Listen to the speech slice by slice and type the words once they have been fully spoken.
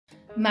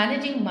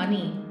Managing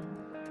money.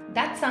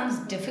 That sounds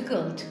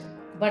difficult,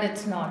 but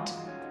it's not.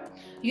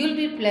 You'll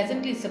be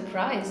pleasantly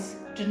surprised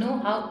to know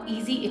how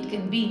easy it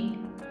can be.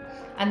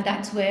 And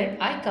that's where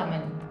I come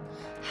in.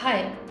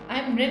 Hi,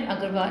 I'm Mrin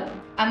Agarwal.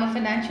 I'm a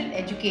financial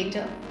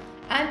educator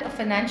and a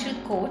financial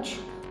coach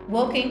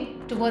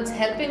working towards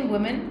helping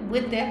women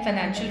with their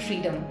financial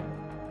freedom.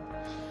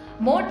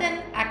 More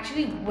than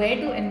actually where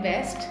to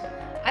invest,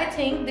 I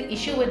think the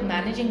issue with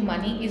managing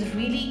money is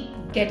really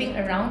getting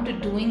around to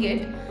doing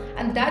it,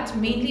 and that's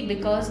mainly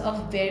because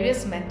of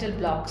various mental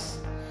blocks.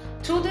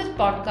 Through this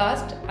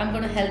podcast, I'm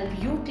going to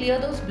help you clear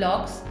those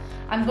blocks.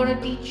 I'm going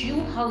to teach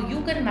you how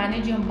you can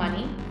manage your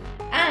money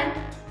and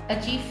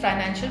achieve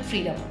financial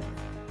freedom.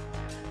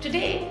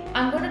 Today,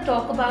 I'm going to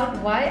talk about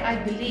why I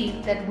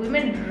believe that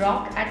women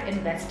rock at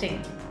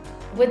investing.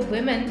 With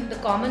women, the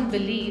common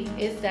belief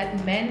is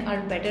that men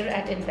are better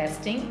at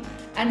investing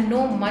and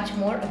know much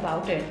more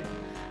about it.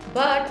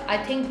 But I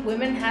think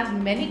women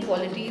have many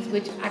qualities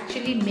which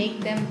actually make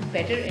them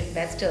better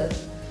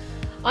investors.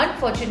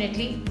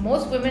 Unfortunately,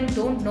 most women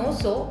don't know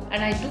so,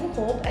 and I do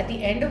hope at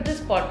the end of this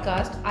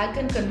podcast I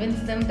can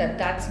convince them that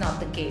that's not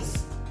the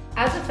case.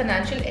 As a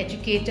financial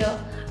educator,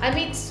 I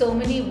meet so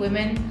many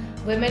women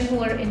who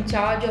are in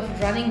charge of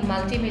running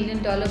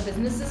multi-million dollar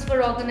businesses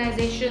for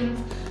organizations,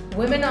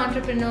 women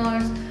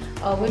entrepreneurs,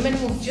 women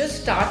who've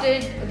just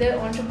started their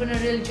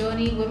entrepreneurial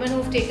journey, women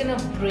who've taken a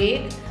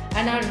break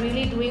and are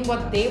really doing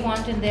what they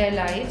want in their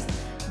lives.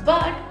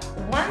 But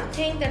one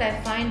thing that I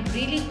find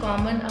really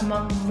common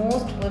among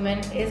most women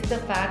is the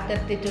fact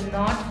that they do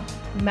not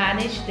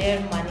manage their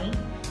money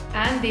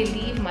and they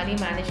leave money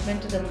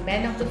management to the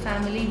men of the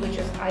family, which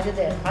is either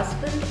their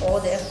husband or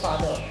their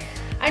father.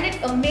 And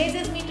it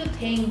amazes me to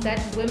think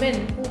that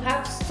women who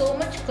have so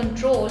much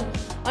control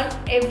on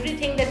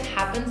everything that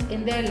happens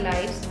in their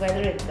lives,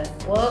 whether it's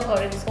at work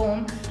or it's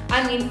home.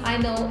 I mean, I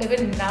know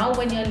even now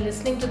when you're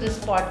listening to this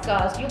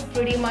podcast, you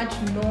pretty much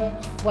know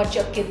what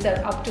your kids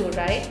are up to,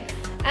 right?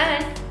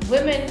 And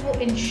women who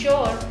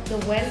ensure the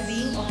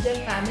well-being of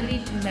their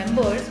family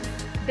members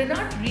do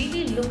not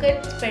really look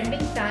at spending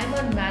time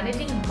on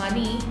managing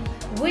money,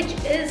 which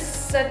is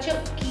such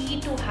a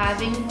key to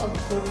having a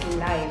good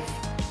life.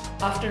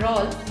 After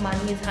all,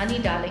 money is honey,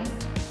 darling.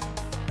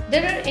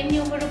 There are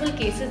innumerable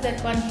cases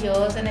that one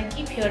hears, and I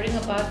keep hearing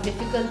about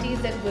difficulties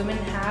that women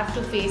have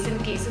to face in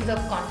cases of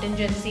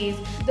contingencies.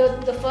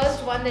 The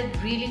first one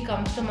that really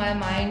comes to my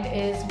mind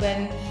is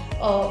when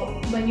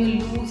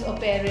you lose a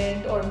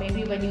parent, or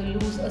maybe when you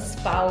lose a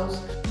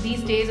spouse.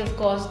 These days, of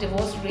course,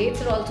 divorce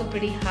rates are also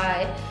pretty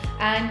high,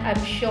 and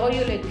I'm sure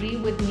you'll agree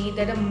with me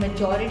that a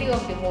majority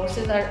of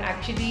divorces are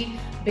actually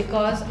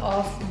because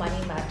of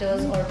money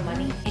matters or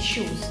money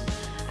issues.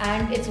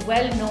 And it's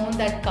well known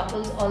that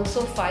couples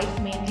also fight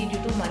mainly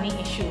due to money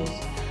issues.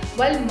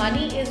 While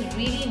money is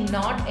really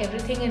not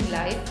everything in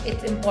life,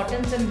 its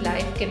importance in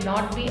life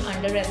cannot be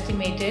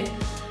underestimated,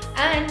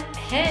 and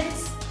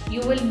hence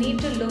you will need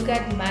to look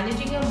at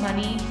managing your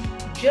money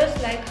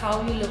just like how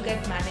you look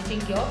at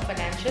managing your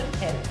financial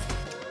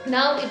health.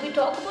 Now, if we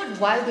talk about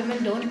why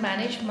women don't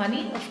manage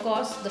money, of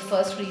course, the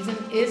first reason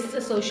is the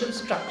social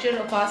structure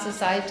of our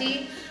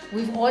society.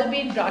 We've all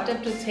been brought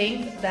up to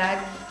think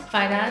that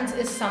finance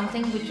is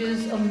something which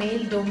is a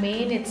male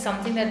domain. It's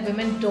something that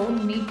women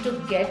don't need to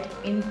get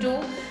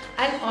into.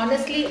 And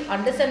honestly,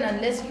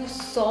 unless you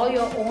saw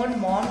your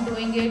own mom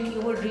doing it, you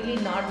would really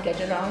not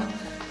get around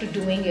to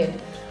doing it.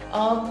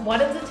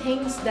 One of the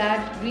things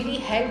that really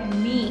helped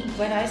me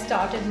when I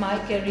started my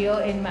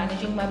career in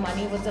managing my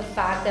money was the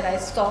fact that I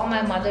saw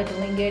my mother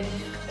doing it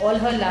all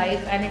her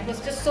life, and it was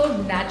just so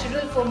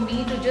natural for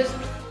me to just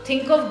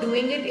think of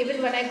doing it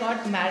even when I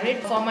got married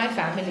for my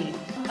family.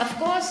 Of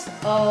course,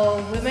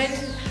 women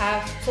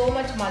have so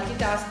much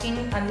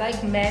multitasking,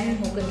 unlike men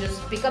who can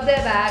just pick up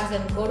their bags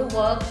and go to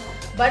work.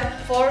 But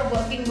for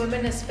working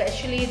women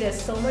especially,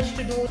 there's so much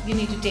to do. You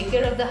need to take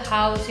care of the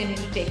house, you need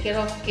to take care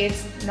of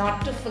kids,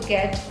 not to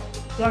forget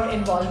your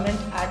involvement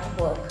at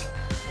work.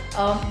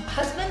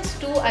 Husbands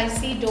too, I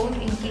see, don't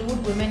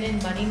include women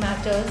in money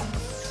matters.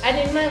 And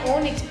in my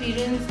own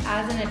experience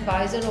as an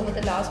advisor over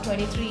the last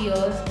 23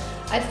 years,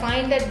 I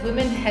find that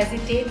women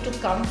hesitate to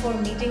come for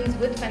meetings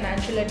with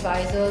financial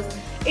advisors.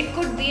 It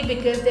could be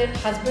because their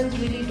husbands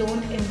really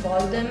don't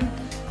involve them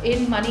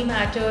in money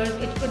matters.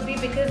 It could be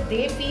because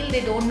they feel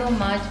they don't know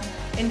much.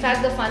 In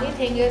fact, the funny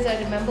thing is, I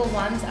remember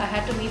once I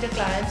had to meet a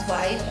client's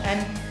wife,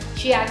 and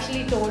she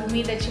actually told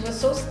me that she was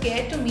so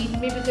scared to meet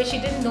me because she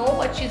didn't know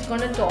what she's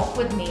going to talk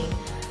with me.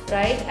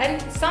 Right? And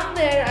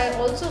somewhere I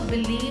also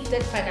believe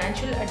that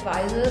financial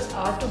advisors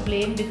are to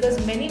blame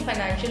because many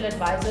financial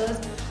advisors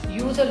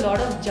use a lot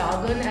of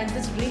jargon, and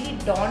this really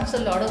daunts a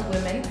lot of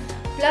women.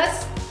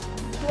 Plus,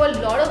 to a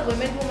lot of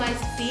women whom I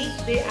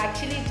speak, they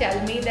actually tell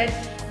me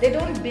that they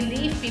don't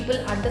believe people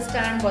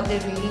understand what they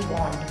really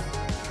want.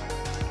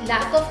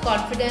 Lack of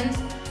confidence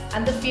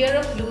and the fear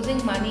of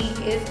losing money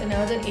is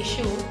another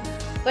issue.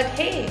 But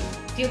hey,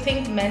 do you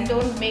think men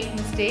don't make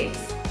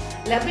mistakes?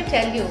 Let me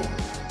tell you,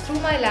 through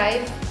my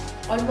life,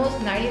 almost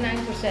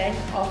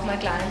 99% of my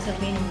clients have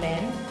been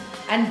men.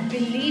 And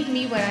believe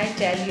me when I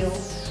tell you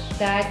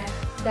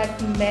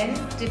that men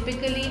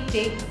typically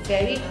take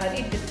very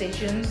hurried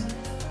decisions.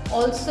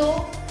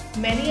 Also,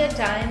 many a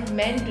time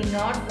men do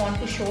not want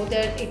to show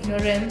their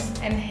ignorance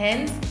and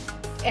hence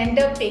end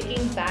up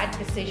taking bad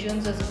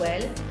decisions as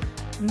well.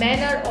 Men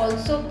are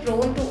also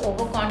prone to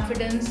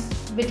overconfidence,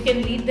 which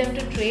can lead them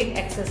to trade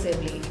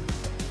excessively.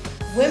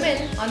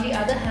 Women, on the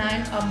other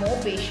hand, are more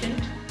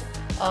patient.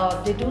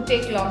 They do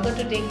take longer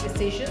to take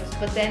decisions,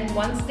 but then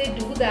once they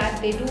do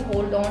that, they do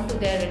hold on to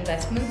their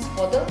investments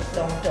for the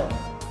long term.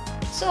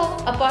 So,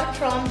 apart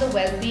from the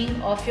well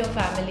being of your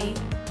family,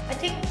 I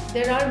think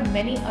there are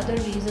many other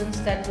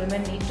reasons that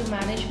women need to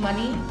manage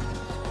money.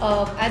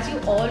 As you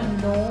all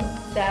know,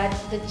 that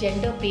the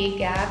gender pay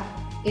gap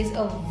is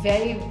a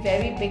very,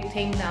 very big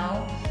thing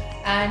now,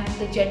 and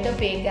the gender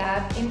pay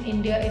gap in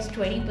India is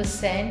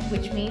 20%,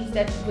 which means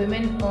that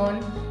women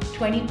earn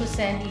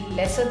 20%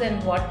 lesser than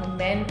what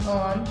men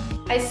earn.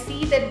 I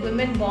see that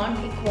women want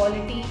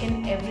equality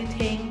in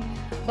everything,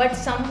 but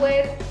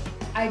somewhere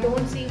I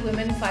don't see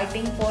women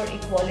fighting for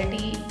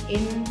equality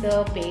in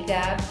the pay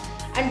gap.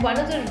 And one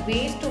of the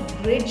ways to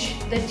bridge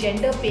the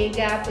gender pay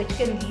gap, which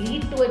can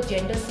lead to a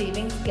gender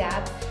savings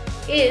gap,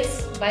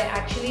 is by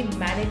actually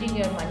managing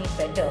your money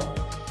better.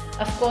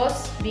 Of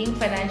course, being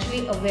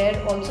financially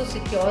aware also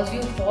secures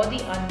you for the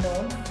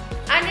unknown,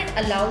 and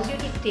it allows you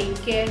to take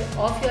care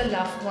of your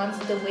loved ones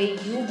the way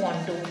you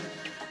want to.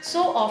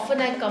 So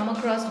often I come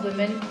across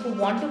women who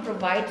want to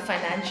provide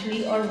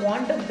financially or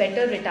want a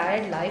better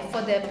retired life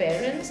for their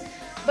parents,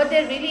 but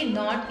they're really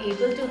not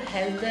able to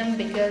help them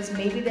because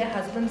maybe their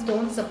husbands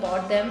don't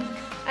support them.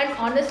 And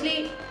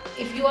honestly,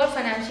 if you are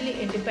financially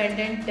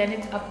independent, then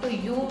it's up to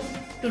you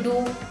to do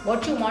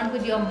what you want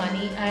with your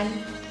money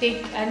and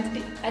take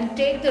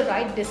the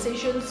right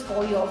decisions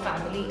for your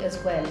family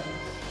as well.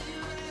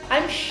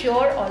 I'm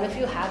sure all of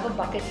you have a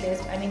bucket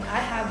list. I mean, I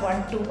have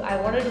one too.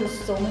 I want to do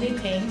so many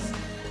things.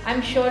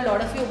 I'm sure a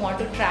lot of you want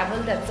to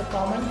travel. That's a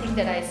common thing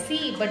that I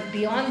see. But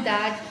beyond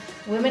that,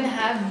 women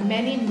have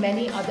many,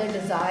 many other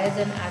desires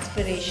and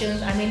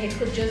aspirations. I mean, it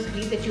could just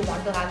be that you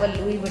want to have a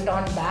Louis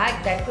Vuitton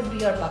bag. That could be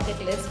your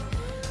bucket list.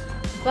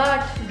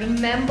 But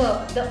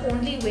remember, the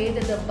only way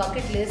that the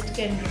bucket list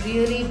can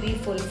really be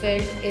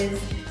fulfilled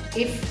is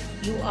if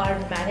you are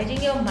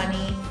managing your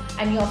money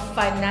and you're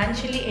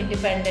financially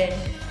independent.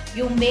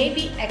 You may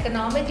be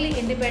economically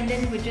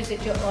independent, which is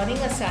if you're earning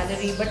a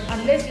salary, but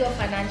unless you're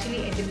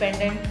financially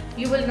independent,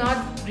 you will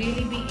not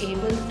really be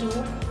able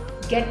to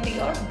get to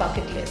your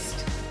bucket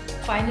list.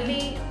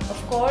 Finally,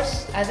 of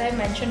course, as I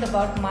mentioned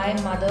about my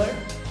mother,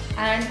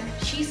 and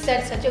she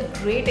set such a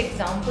great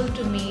example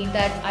to me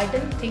that I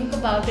didn't think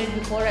about it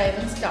before I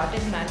even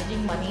started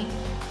managing money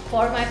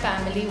for my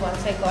family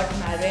once I got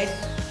married.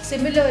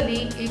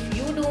 Similarly, if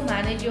you do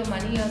manage your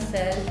money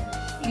yourself,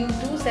 you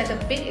do set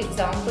a big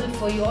example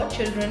for your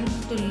children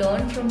to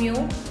learn from you.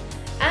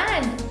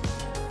 And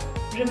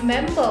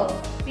remember,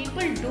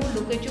 people do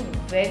look at you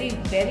very,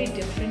 very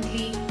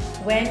differently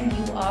when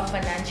you are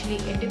financially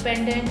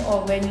independent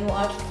or when you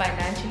are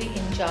financially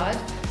in charge.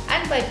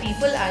 And by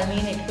people, I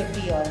mean it could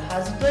be your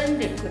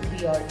husband, it could be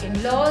your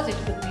in-laws, it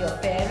could be your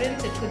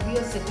parents, it could be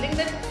your siblings,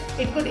 and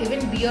it could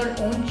even be your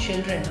own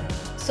children.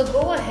 So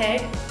go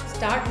ahead,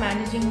 start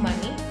managing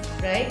money,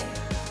 right?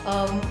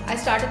 I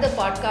started the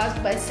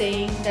podcast by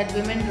saying that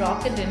women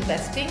rock at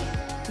investing.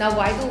 Now,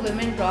 why do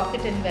women rock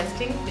at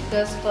investing?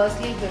 Because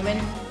firstly, women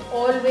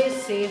always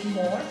save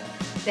more.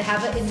 They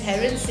have an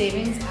inherent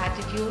savings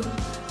attitude.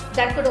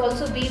 That could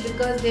also be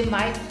because they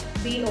might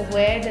be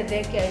aware that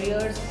their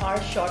careers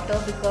are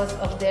shorter because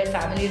of their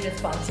family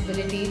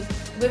responsibilities.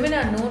 Women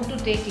are known to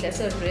take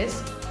lesser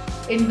risk,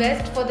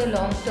 invest for the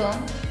long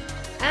term,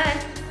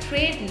 and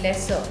trade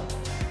lesser.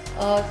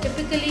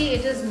 Typically,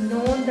 it is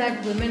known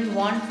that women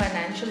want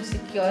financial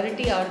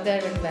security out of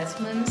their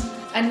investments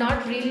and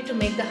not really to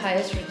make the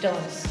highest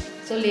returns.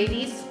 So,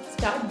 ladies,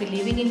 start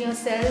believing in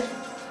yourself.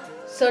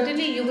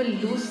 Certainly, you will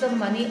lose some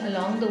money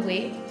along the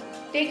way.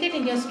 Take it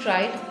in your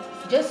stride,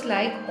 just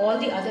like all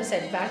the other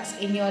setbacks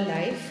in your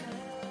life.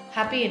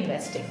 Happy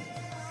investing.